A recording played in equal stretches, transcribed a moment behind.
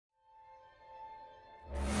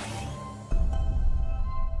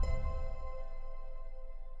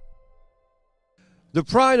The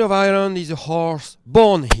pride of Ireland is a horse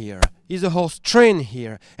born here, is a horse trained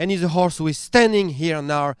here, and is a horse who is standing here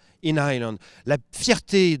now in Ireland. La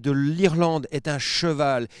fierté de l'Irlande est un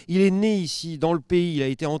cheval. Il est né ici dans le pays, il a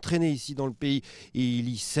été entraîné ici dans le pays. Et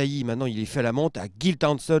ça y est, maintenant il est fait à la monte à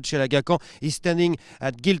Gilltown Stud chez la Gacan. He's standing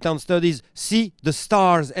at Gilltown Stud. Is see the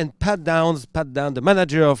stars and Pat Down, the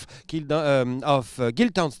manager of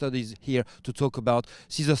Gilltown Stud, is here to talk about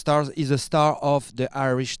See the Stars. Is a star of the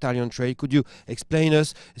Irish Stallion Trail. Could you explain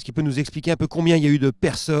us? Est-ce qu'il peut nous expliquer un peu combien il y a eu de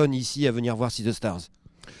personnes ici à venir voir See the Stars?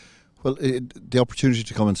 Well, the opportunity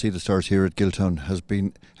to come and see the stars here at Gilltown has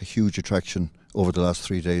been a huge attraction over the last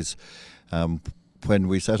 3 days. When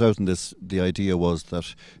we set out on this, the idea was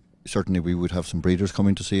that certainly we would have some breeders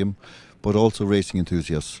coming to see him, but also racing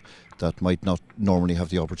enthusiasts that might not normally have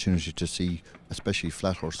the opportunity to see, especially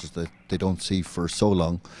flat horses that they don't see for so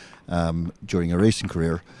long during a racing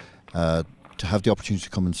career, to have the opportunity to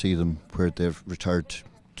come and see them where they've retired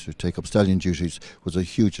to take up stallion duties was a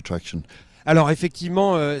huge attraction. Alors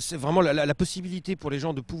effectivement, c'est vraiment la possibilité pour les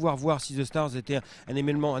gens de pouvoir voir See the Stars était un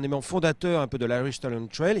élément fondateur un peu de l'Irish Stallion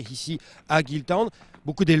Trail ici à Gilltown.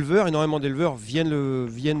 Beaucoup d'éleveurs, énormément d'éleveurs viennent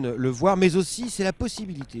le voir, mais aussi c'est la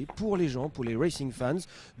possibilité pour les gens, pour les racing fans,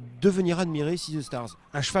 de venir admirer See the Stars.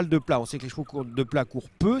 Un cheval de plat, on sait que les chevaux de plat courent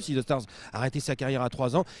peu, See the Stars a arrêté sa carrière à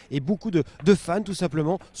 3 ans, et beaucoup de fans tout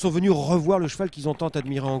simplement sont venus revoir le cheval qu'ils ont tant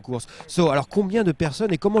admiré en course. Alors combien de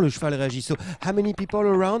personnes et comment le cheval réagit? How many people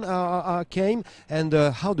around came and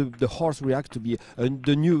how the horse react to be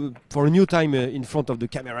for a new time in front of the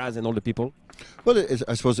cameras and all the people? Well,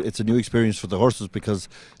 I suppose it's a new experience for the horses because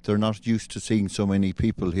they're not used to seeing so many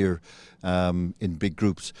people here in big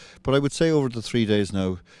groups. But I would say over the 3 days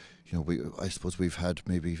now, I suppose we've had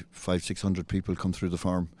maybe 500-600 people come through the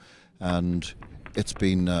farm, and it's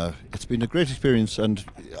been a great experience, and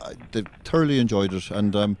they've thoroughly enjoyed it,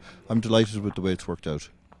 and I'm delighted with the way it's worked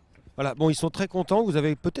out. Voilà, bon, ils sont très contents, vous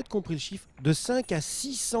avez peut-être compris le chiffre, de 5 à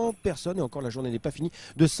 600 personnes, et encore la journée n'est pas finie,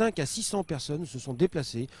 de 5 à 600 personnes se sont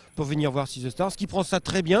déplacées pour venir voir See the Stars, qui prend ça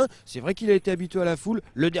très bien. C'est vrai qu'il a été habitué à la foule,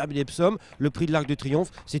 le derby d'Epsom, le prix de l'Arc de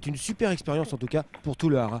Triomphe, c'est une super expérience en tout cas pour tout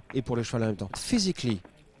le haras et pour le cheval en même temps. Physically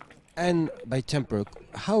and by temper,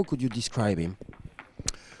 how could you describe him?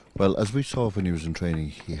 Well, as we saw when he was in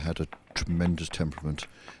training, he had a tremendous temperament,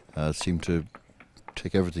 seemed to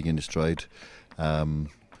take everything in his stride.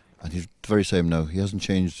 And he's the very same now. He hasn't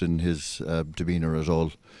changed in his demeanour at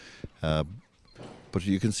all. But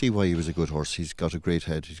you can see why he was a good horse. He's got a great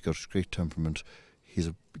head. He's got a great temperament. He's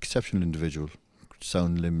an exceptional individual.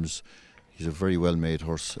 Sound limbs. He's a very well-made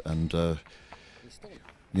horse. And,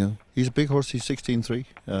 he's a big horse. He's 16'3".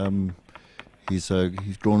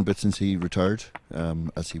 He's grown a bit since he retired,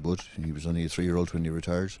 as he would. He was only a 3-year-old when he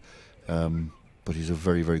retired. But he's a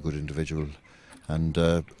very, very good individual. And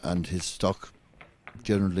his stock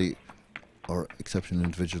generally are exceptional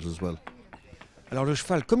individuals as well. Alors le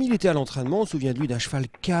cheval, comme il était à l'entraînement, on se souvient de lui d'un cheval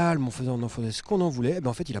calme, on en faisait ce qu'on en voulait.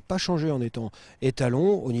 En fait, il n'a pas changé en étant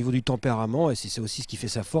étalon au niveau du tempérament, et c'est aussi ce qui fait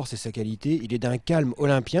sa force et sa qualité. Il est d'un calme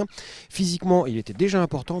olympien. Physiquement, il était déjà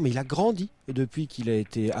important, mais il a grandi depuis qu'il a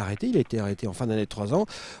été arrêté. Il a été arrêté en fin d'année de 3 ans.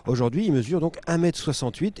 Aujourd'hui, il mesure donc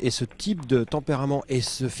 1,68 m, et ce type de tempérament et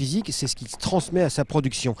ce physique, c'est ce qui se transmet à sa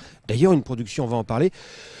production. D'ailleurs, une production, on va en parler.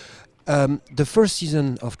 The first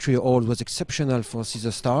season of Trio Old was exceptional for See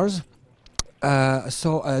the Stars.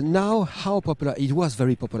 Now, how popular it was?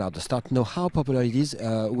 Very popular at the start. Now, how popular it is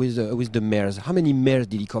with the mares? How many mares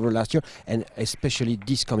did he cover last year, and especially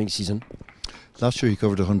this coming season? Last year he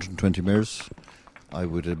covered 120 mares. I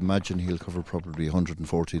would imagine he'll cover probably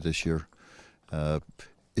 140 this year.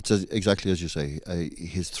 It's exactly as you say.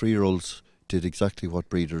 His 3-year-olds did exactly what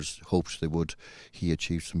breeders hoped they would. He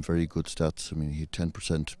achieved some very good stats. I mean, he had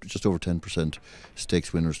 10%, just over 10%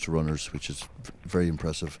 stakes winners to runners, which is very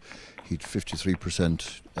impressive. He had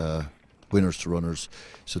 53% winners to runners.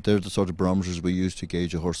 So they're the sort of barometers we use to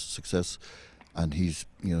gauge a horse's success. And he's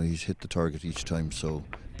hit the target each time. So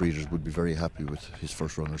breeders would be very happy with his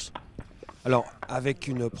first runners. Alors, avec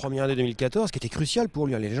une première année 2014, qui était cruciale pour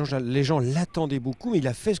lui, les gens l'attendaient beaucoup, mais il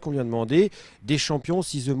a fait ce qu'on lui a demandé. Des champions,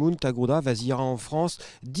 See the Moon, Tagruda, Vazira en France,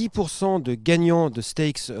 10% de gagnants de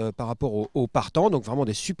stakes par rapport aux partants, donc vraiment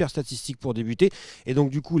des super statistiques pour débuter. Et donc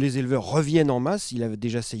du coup, les éleveurs reviennent en masse. Il avait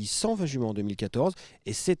déjà sailli 120 juments en 2014,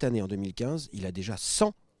 et cette année, en 2015, il a déjà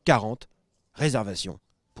 140 réservations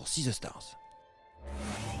pour See the Stars.